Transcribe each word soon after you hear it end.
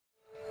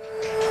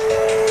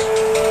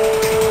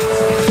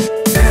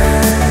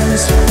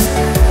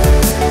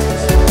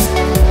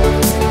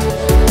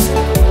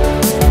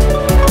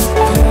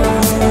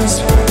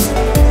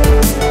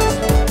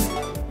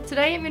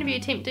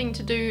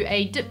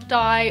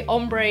dye,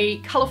 ombre,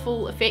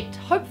 colourful effect,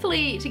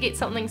 hopefully to get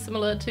something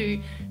similar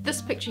to this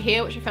picture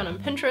here, which I found on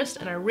Pinterest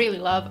and I really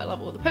love. I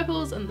love all the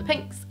purples and the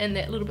pinks and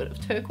that little bit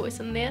of turquoise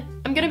in there.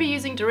 I'm going to be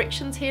using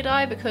Directions hair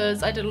dye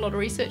because I did a lot of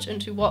research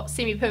into what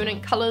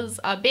semi-permanent colours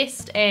are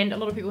best, and a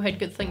lot of people had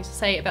good things to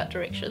say about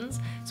Directions.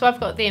 So I've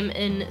got them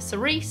in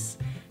cerise,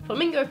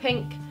 flamingo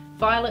pink,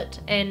 violet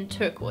and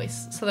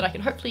turquoise, so that I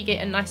can hopefully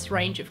get a nice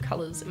range of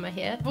colours in my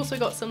hair. I've also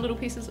got some little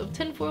pieces of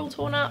tinfoil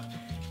torn up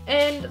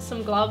and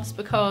some gloves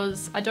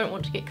because I don't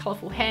want to get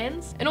colourful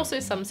hands, and also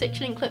some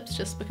sectioning clips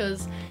just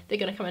because they're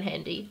going to come in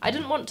handy. I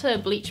didn't want to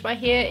bleach my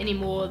hair any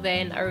more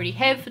than I already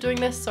have for doing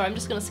this, so I'm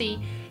just going to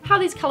see how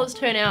these colours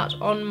turn out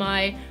on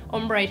my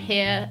ombre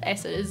hair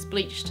as it is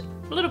bleached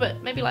a little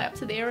bit, maybe like up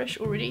to there-ish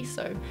already,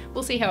 so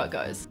we'll see how it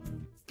goes.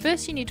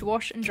 First you need to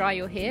wash and dry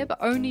your hair, but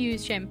only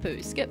use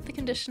shampoo. Skip the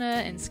conditioner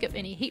and skip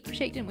any heat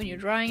protectant when you're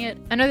drying it.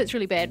 I know that's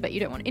really bad, but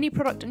you don't want any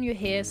product in your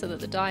hair so that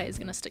the dye is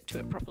going to stick to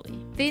it properly.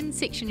 Then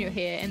section your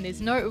hair, and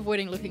there's no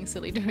avoiding looking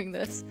silly doing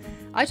this.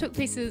 I took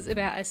pieces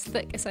about as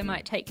thick as I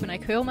might take when I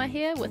curl my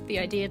hair, with the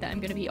idea that I'm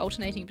going to be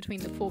alternating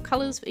between the 4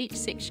 colours for each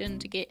section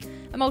to get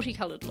a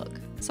multicoloured look.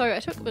 So I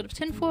took a bit of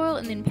tinfoil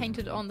and then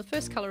painted on the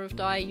first colour of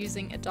dye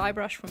using a dye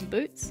brush from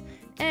Boots,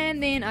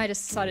 and then I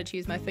just decided to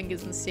use my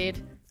fingers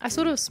instead. I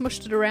sort of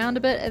smushed it around a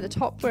bit at the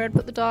top where I'd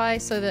put the dye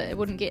so that it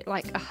wouldn't get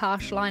like a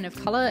harsh line of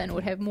colour and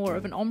would have more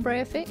of an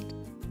ombre effect.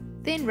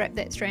 Then wrap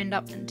that strand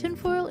up in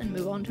tinfoil and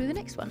move on to the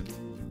next one.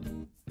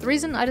 The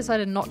reason I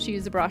decided not to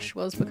use a brush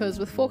was because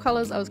with 4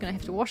 colours I was going to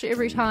have to wash it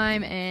every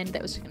time, and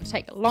that was going to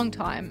take a long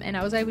time, and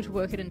I was able to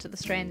work it into the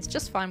strands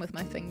just fine with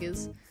my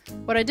fingers.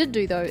 What I did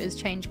do though is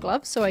change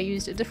gloves, so I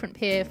used a different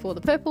pair for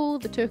the purple,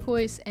 the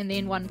turquoise, and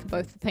then one for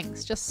both the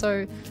pinks, just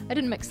so I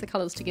didn't mix the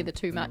colours together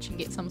too much and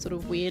get some sort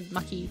of weird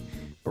mucky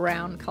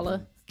brown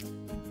colour.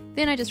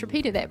 Then I just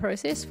repeated that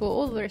process for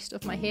all the rest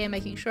of my hair,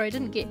 making sure I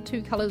didn't get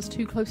 2 colours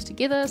too close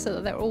together so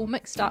that they were all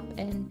mixed up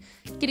and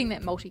getting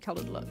that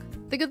multicoloured look.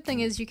 The good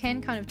thing is you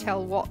can kind of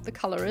tell what the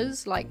colour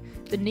is, like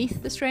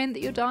beneath the strand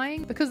that you're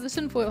dyeing, because the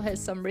tinfoil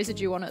has some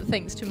residue on it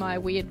thanks to my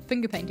weird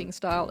finger painting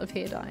style of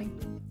hair dyeing.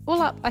 All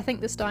up, I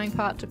think this dyeing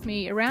part took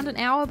me around an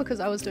hour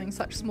because I was doing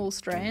such small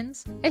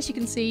strands. As you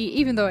can see,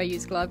 even though I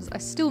used gloves, I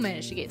still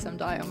managed to get some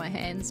dye on my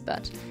hands,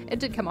 but it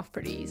did come off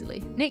pretty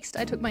easily. Next,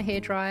 I took my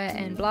hairdryer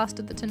and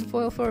blasted the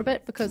tinfoil for a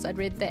bit because I'd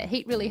read that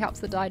heat really helps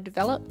the dye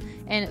develop,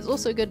 and it's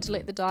also good to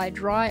let the dye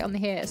dry on the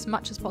hair as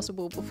much as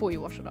possible before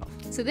you wash it off.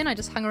 So then I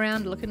just hung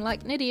around looking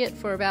like an idiot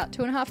for about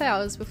 2.5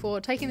 hours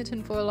before taking the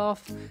tinfoil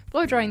off,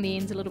 blow drying the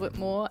ends a little bit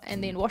more,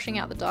 and then washing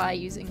out the dye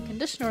using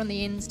conditioner on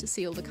the ends to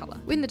seal the colour.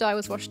 When the dye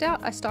was washed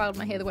out, I styled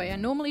my hair the way I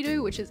normally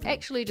do, which is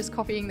actually just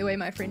copying the way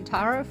my friend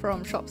Tara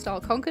from Shop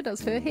Style Conquer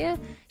does her hair.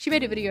 She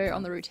made a video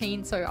on the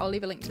routine, so I'll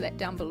leave a link to that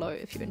down below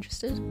if you're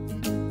interested.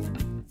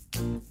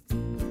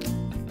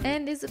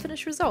 And there's the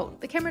finished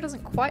result. The camera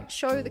doesn't quite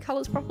show the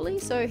colours properly,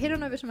 so head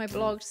on over to my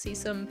blog to see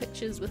some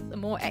pictures with a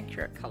more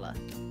accurate colour.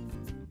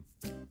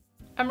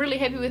 I'm really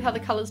happy with how the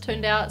colours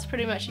turned out. It's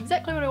pretty much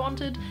exactly what I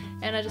wanted,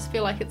 and I just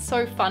feel like it's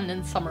so fun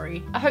and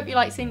summery. I hope you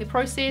like seeing the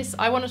process.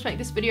 I wanted to make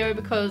this video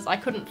because I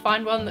couldn't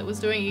find one that was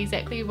doing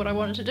exactly what I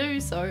wanted to do,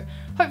 so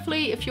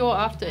hopefully if you're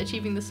after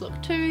achieving this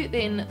look too,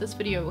 then this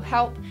video will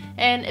help.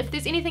 And if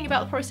there's anything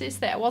about the process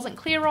that I wasn't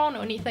clear on,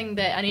 or anything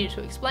that I needed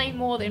to explain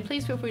more, then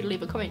please feel free to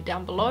leave a comment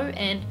down below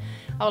and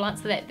I'll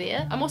answer that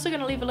there. I'm also going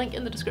to leave a link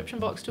in the description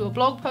box to a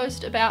blog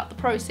post about the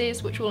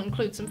process, which will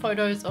include some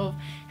photos of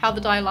how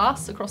the dye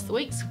lasts across the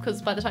weeks,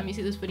 because by the time you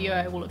see this video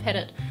I will have had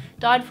it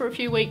dyed for a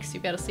few weeks.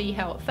 You'll be able to see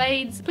how it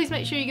fades. Please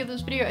make sure you give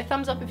this video a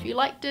thumbs up if you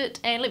liked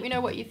it, and let me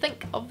know what you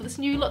think of this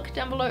new look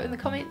down below in the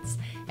comments,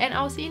 and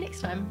I'll see you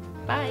next time.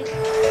 Bye!